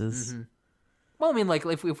devices. Mm-hmm. Well, I mean, like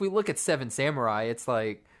if we look at 7 Samurai, it's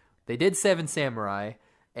like they did 7 Samurai,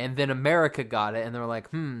 and then America got it, and they were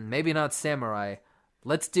like, maybe not samurai.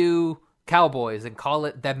 Let's do cowboys and call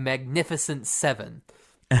it the Magnificent 7.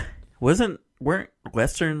 Weren't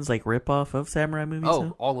westerns like rip-off of samurai movies? Oh,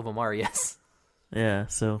 though? all of them are, yes. Yeah,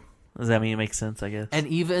 so does that mean it makes sense, I guess? And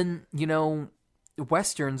even,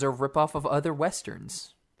 westerns are rip-off of other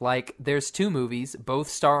westerns. Like, there's 2 movies, both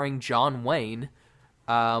starring John Wayne.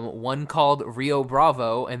 One called Rio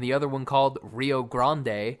Bravo, and the other one called Rio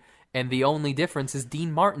Grande. And the only difference is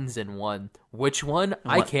Dean Martin's in one. Which one?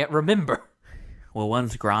 I can't remember. Well,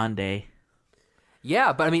 one's Grande.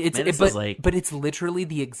 Yeah, but I mean, but it's literally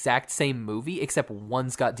the exact same movie, except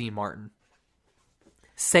one's got Dean Martin.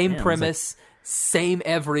 Same premise, same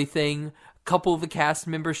everything. Couple of the cast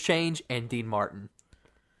members change, and Dean Martin.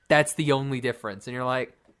 That's the only difference. And you're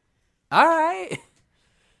like, all right.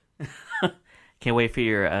 Can't wait for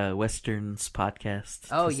your Westerns podcast.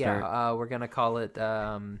 Oh, yeah. We're going to call it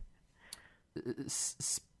the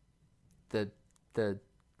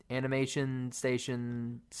Animation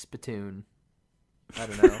Station Spittoon. I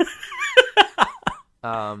don't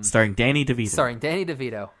know. Starring Danny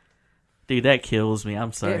DeVito. Dude, that kills me.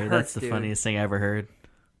 I'm sorry. That's That's the funniest thing I ever heard.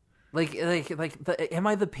 Like, am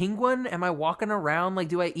I the penguin? Am I walking around? Like,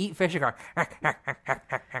 do I eat fish and go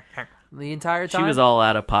the entire time? She was all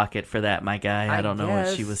out of pocket for that, my guy. I don't know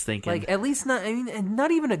what she was thinking. Like, at least not. I mean,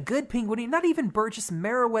 not even a good penguin. Not even Burgess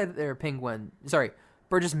Merriweather penguin. Sorry,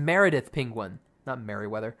 Burgess Meredith penguin. Not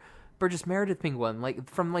Merriweather. Burgess Meredith penguin. Like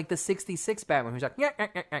from like the '66 Batman, who's like,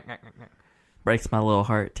 breaks my little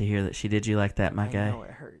heart to hear that she did you like that, my guy. I know,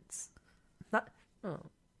 it hurts.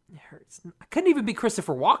 It hurts. I couldn't even be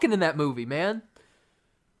Christopher Walken in that movie, man.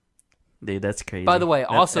 Dude, that's crazy. By the way,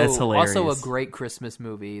 that's also a great Christmas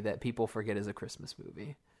movie that people forget is a Christmas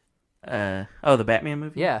movie. The Batman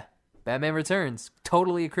movie? Yeah. Batman Returns.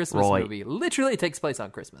 Totally a Christmas movie. Literally takes place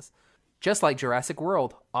on Christmas. Just like Jurassic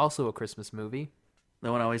World. Also a Christmas movie.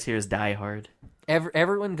 No one always hears Die Hard.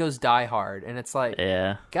 Everyone goes Die Hard, and it's like,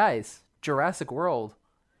 guys, Jurassic World.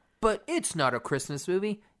 But it's not a Christmas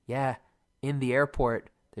movie. Yeah, in the airport,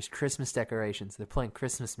 there's Christmas decorations. They're playing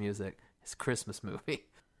Christmas music. It's a Christmas movie.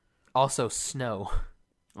 Also, snow.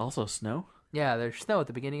 Also, snow? Yeah, there's snow at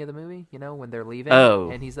the beginning of the movie, when they're leaving. Oh,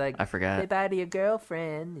 and he's like, I forgot. Say bye to your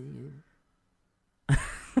girlfriend.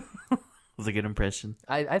 Was a good impression.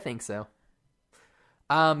 I think so.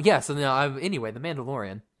 So now, anyway, The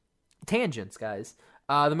Mandalorian. Tangents, guys.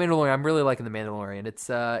 The Mandalorian, I'm really liking The Mandalorian.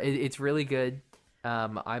 It's really good.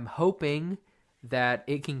 I'm hoping that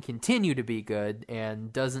it can continue to be good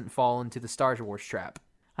and doesn't fall into the Star Wars trap.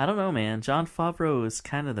 I don't know, man. Jon Favreau is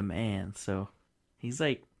kind of the man, so he's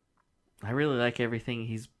like, I really like everything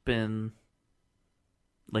he's been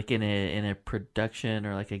like in a production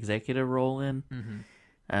or like executive role in.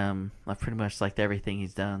 Mm-hmm. I've pretty much liked everything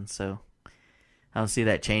he's done, so I don't see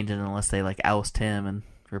that changing unless they like oust him and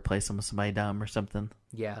replace him with somebody dumb or something.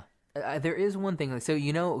 Yeah. There is one thing, so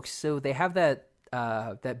they have that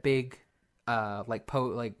big not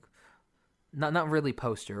really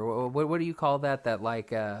poster. What do you call that? That like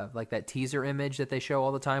that teaser image that they show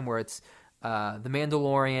all the time, where it's the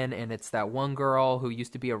Mandalorian and it's that one girl who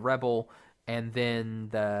used to be a rebel, and then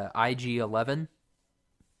the IG-11.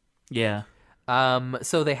 Yeah.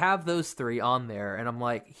 So they have those 3 on there, and I'm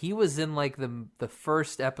like, he was in like the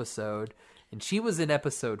first episode, and she was in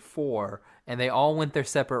episode 4, and they all went their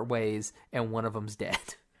separate ways, and one of them's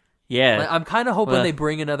dead. Yeah. I'm kind of hoping they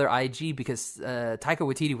bring another IG, because Taika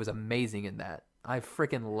Waititi was amazing in that. I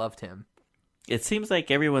freaking loved him. It seems like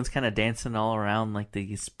everyone's kind of dancing all around like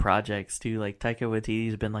these projects too. Like Taika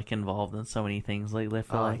Waititi's been like involved in so many things lately. I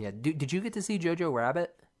feel like. Yeah. Did you get to see Jojo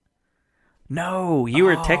Rabbit? No, you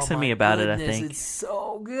were texting me about it, I think. It's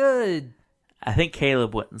so good. I think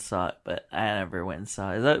Caleb went and saw it, but I never went and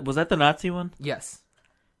saw it. Was that the Nazi one? Yes.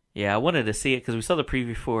 Yeah, I wanted to see it because we saw the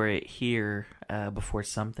preview for it here before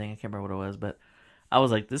something. I can't remember what it was, but I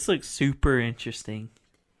was like, this looks super interesting.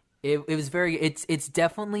 It was very... It's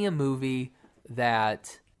definitely a movie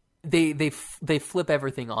that they flip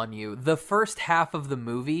everything on you. The first half of the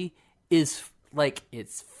movie is... like,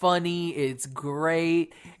 it's funny, it's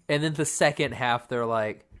great, and then the second half, they're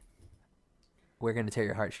like, we're going to tear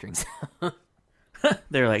your heartstrings.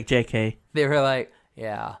 They're like, JK. They were like,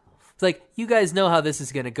 yeah, It's like, you guys know how this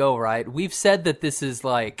is going to go, right? We've said that this is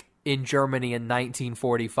like in Germany in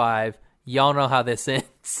 1945. Y'all know how this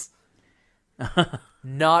ends.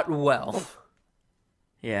 Not well.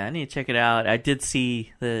 Yeah, I need to check it out. I did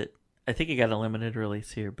see that. I think it got a limited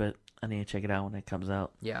release here, but I need to check it out when it comes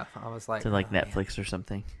out. Yeah, I was like... to like Netflix or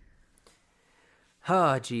something.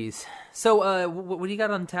 Oh, jeez. So, what do you got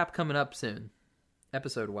on tap coming up soon,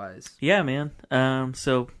 episode-wise? Yeah, man.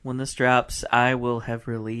 So when this drops, I will have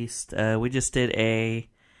released... we just did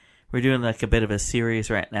we're doing like a bit of a series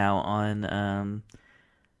right now on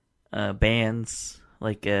bands...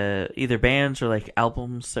 like either bands or like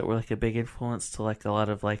albums that were like a big influence to like a lot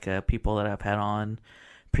of like people that I've had on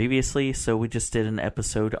previously. So we just did an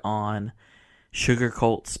episode on Sugar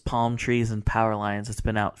Cults, Palm Trees, and Power Lines. It's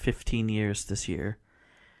been out 15 years this year.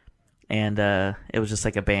 And it was just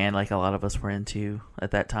like a band like a lot of us were into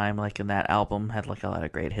at that time. Like, in that album had like a lot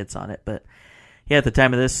of great hits on it. But yeah, at the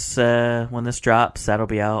time of this, when this drops, that'll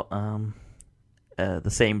be out the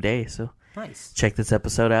same day. So nice. Check this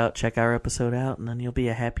episode out. Check our episode out, and then you'll be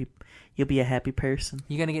a happy person.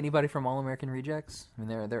 You gonna get anybody from All American Rejects? I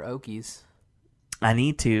mean, they're Okies. I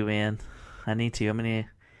need to, man. I need to. I'm gonna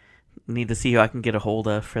need to see who I can get a hold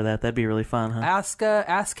of for that. That'd be really fun, huh?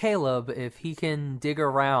 Ask Caleb if he can dig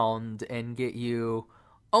around and get you.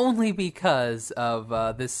 Only because of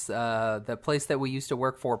the place that we used to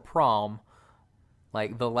work for, Prom.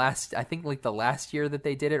 Like the last year that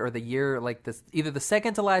they did it, or the year like this, either the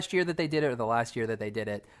second to last year that they did it, or the last year that they did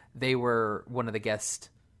it, they were one of the guest,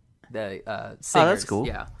 singers. Oh, that's cool.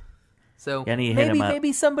 Yeah. So yeah,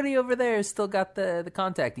 maybe somebody over there still got the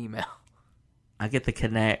contact email. I get the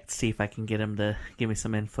connect, see if I can get them to give me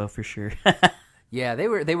some info for sure. Yeah, they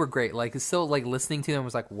were great. Like, still like listening to them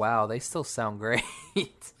was like, wow, they still sound great.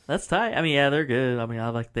 That's tight. I mean, yeah, they're good. I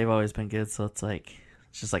mean, they've always been good, so it's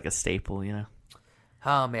just like a staple, you know.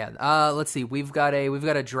 Oh man, let's see. We've got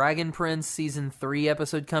a Dragon Prince season 3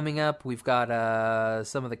 episode coming up. We've got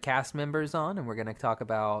some of the cast members on, and we're going to talk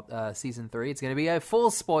about season 3. It's going to be a full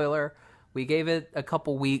spoiler. We gave it a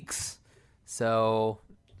couple weeks, so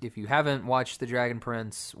if you haven't watched the Dragon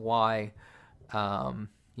Prince, why? You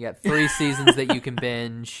got 3 seasons that you can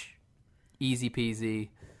binge, easy peasy,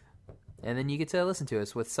 and then you get to listen to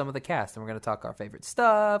us with some of the cast, and we're going to talk our favorite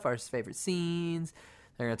stuff, our favorite scenes.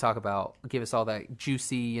 They're going to talk give us all that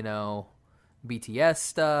juicy, BTS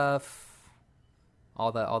stuff,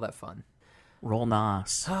 all that fun. Roll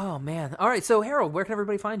Nas. Oh, man. All right, so Harold, where can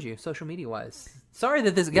everybody find you, social media-wise? Sorry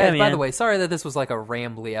that this, guys, by the way, sorry that this was like a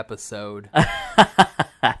rambly episode.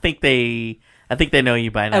 I think they know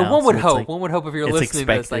you by now. And one would hope if you're listening to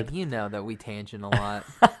this, expected. like, you know that we tangent a lot.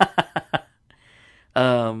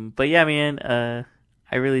 But yeah, man,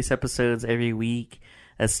 I release episodes every week.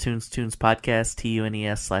 That's Toons Podcast,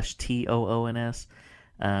 TUNES/TOONS.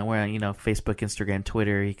 We're on, Facebook, Instagram,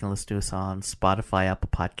 Twitter. You can listen to us on Spotify, Apple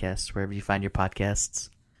Podcasts, wherever you find your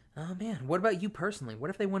podcasts. Oh, man. What about you personally?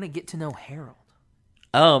 What if they want to get to know Harold?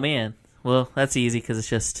 Oh, man. Well, that's easy because it's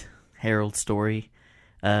just Harold Story.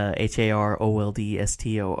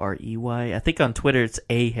 HAROLDSTOREY. I think on Twitter it's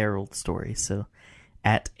A Harold Story. So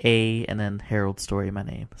at A and then Harold Story, my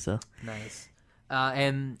name. So nice.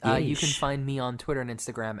 And you can find me on Twitter and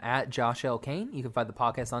Instagram at Josh L. Kane. You can find the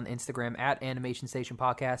podcast on Instagram at Animation Station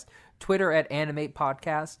Podcast, Twitter at Animate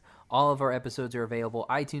Podcast. All of our episodes are available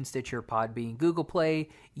iTunes, Stitcher, Podbean, Google Play,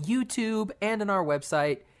 YouTube, and on our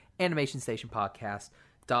website,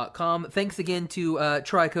 animationstationpodcast.com. Thanks again to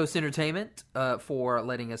TriCoast Entertainment for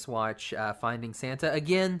letting us watch Finding Santa.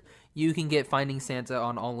 Again, you can get Finding Santa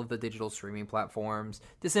on all of the digital streaming platforms.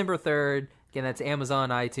 December 3rd. Again, that's Amazon,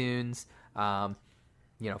 iTunes,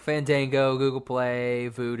 Fandango, Google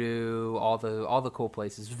Play, Vudu, all the cool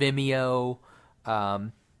places. Vimeo.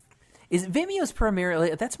 Is Vimeo's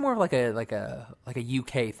primarily, that's more of like a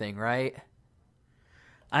UK thing, right?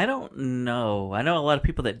 I don't know. I know a lot of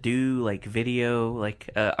people that do like video, like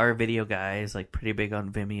our video guys, like pretty big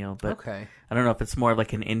on Vimeo. But okay. I don't know if it's more of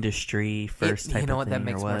like an industry first type of thing. You know what? That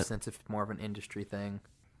makes more sense if it's more of an industry thing.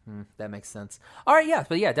 That makes sense. All right, yeah,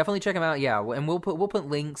 but yeah, definitely check them out. Yeah, and we'll put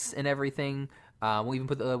links and everything. We'll even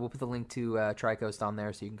put the link to TriCoast on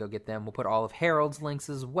there, so you can go get them. We'll put all of Harold's links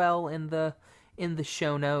as well in the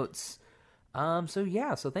show notes.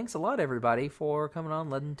 So thanks a lot, everybody, for coming on,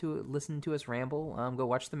 listening to us ramble. Go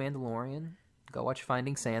watch The Mandalorian. Go watch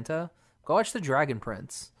Finding Santa. Go watch The Dragon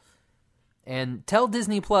Prince. And tell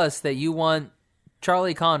Disney Plus that you want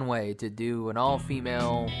Charlie Conway to do an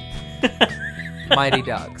all-female Mighty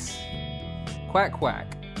Ducks. Quack,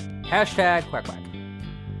 quack. Hashtag quack, quack.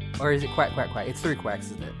 Or is it quack, quack, quack? It's 3 quacks,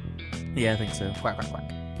 isn't it? Yeah, I think so. Quack, quack,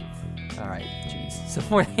 quack. All right, jeez. So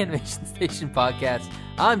for the Animation Station podcast,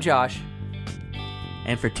 I'm Josh.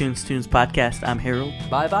 And for Toons podcast, I'm Harold.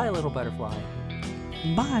 Bye-bye, little butterfly.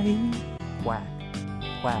 Bye. Quack,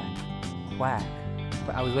 quack, quack.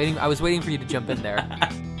 I was waiting for you to jump in there.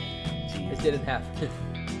 It didn't happen.